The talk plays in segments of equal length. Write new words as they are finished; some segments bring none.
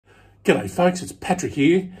G'day folks, it's Patrick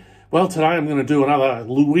here. Well, today I'm going to do another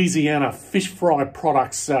Louisiana fish fry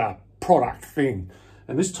products product thing.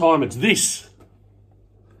 And this time it's this.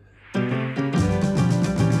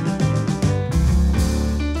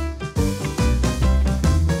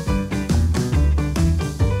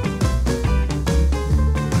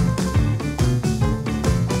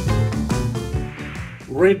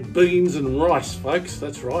 Red beans and rice, folks,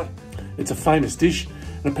 that's right. It's a famous dish.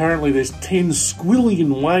 And apparently there's 10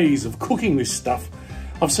 squillion ways of cooking this stuff.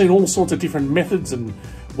 I've seen all sorts of different methods and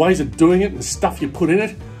ways of doing it and stuff you put in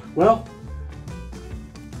it. Well,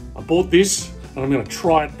 I bought this and I'm going to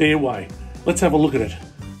try it their way. Let's have a look at it.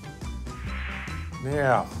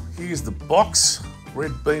 Now, here's the box.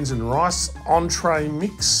 Red beans and rice entree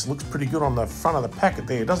mix. Looks pretty good on the front of the packet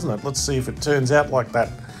there, doesn't it? Let's see if it turns out like that.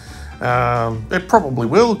 It probably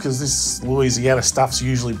will, because this Louisiana stuff's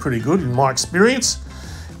usually pretty good in my experience.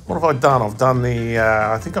 What have I done? I've done the,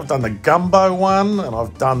 I think I've done the gumbo one, and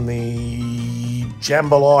I've done the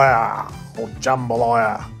jambalaya, or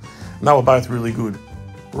jambalaya. And they were both really good.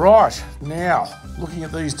 Right, now, looking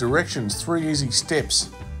at these directions, 3 easy steps.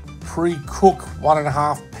 Pre-cook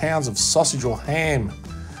 1.5 pounds of sausage or ham.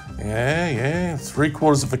 Yeah,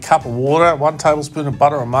 3/4 cup of water, 1 tablespoon of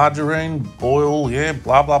butter or margarine, boil,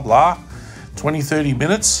 blah, blah, blah. 20-30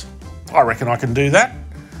 minutes. I reckon I can do that.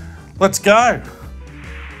 Let's go.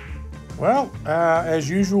 Well, as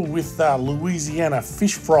usual with Louisiana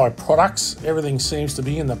fish fry products, everything seems to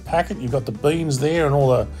be in the packet. You've got the beans there and all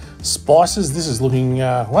the spices. This is looking,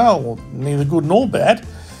 well, neither good nor bad.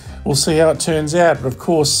 We'll see how it turns out. But of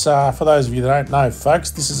course, for those of you that don't know,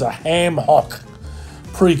 folks, this is a ham hock,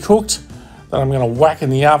 pre-cooked, that I'm going to whack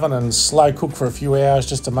in the oven and slow cook for a few hours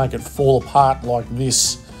just to make it fall apart like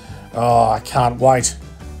this. Oh, I can't wait.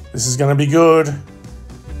 This is going to be good.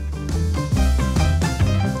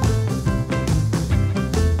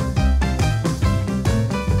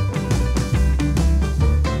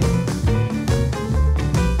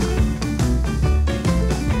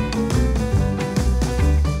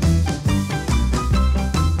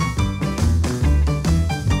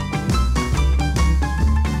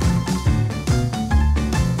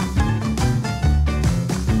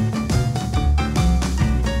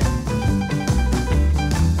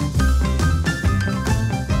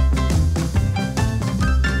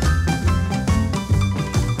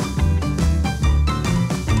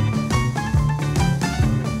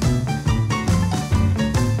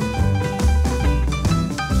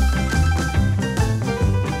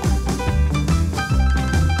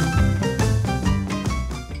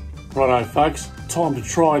 Righto folks, time to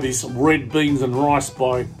try this red beans and rice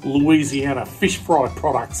by Louisiana fish fry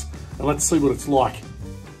products, and let's see what it's like.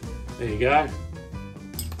 There you go.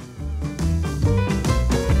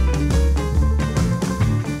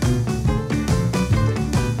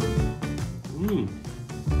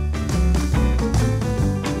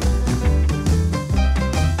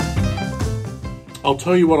 I'll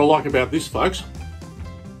tell you what I like about this, folks.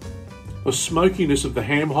 The smokiness of the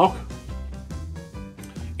ham hock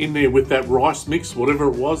in there with that rice mix, whatever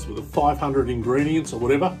it was, with the 500 ingredients or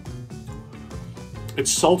whatever. It's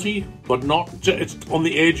salty, but not, it's on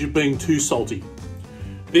the edge of being too salty.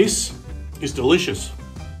 This is delicious,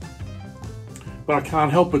 but I can't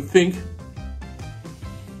help but think,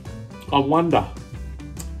 I wonder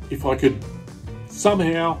if I could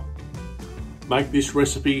somehow make this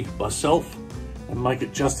recipe myself and make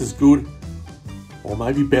it just as good, or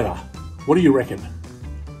maybe better. What do you reckon?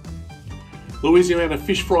 Louisiana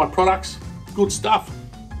fish fry products, good stuff.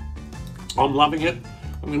 I'm loving it.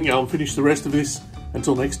 I'm going to go and finish the rest of this.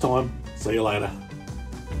 Until next time, see you later.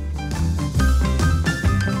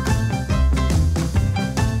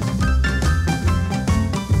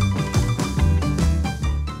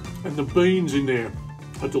 And the beans in there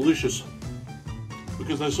are delicious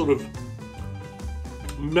because they sort of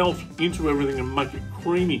melt into everything and make it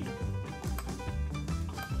creamy.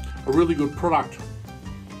 A really good product.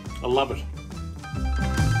 I love it.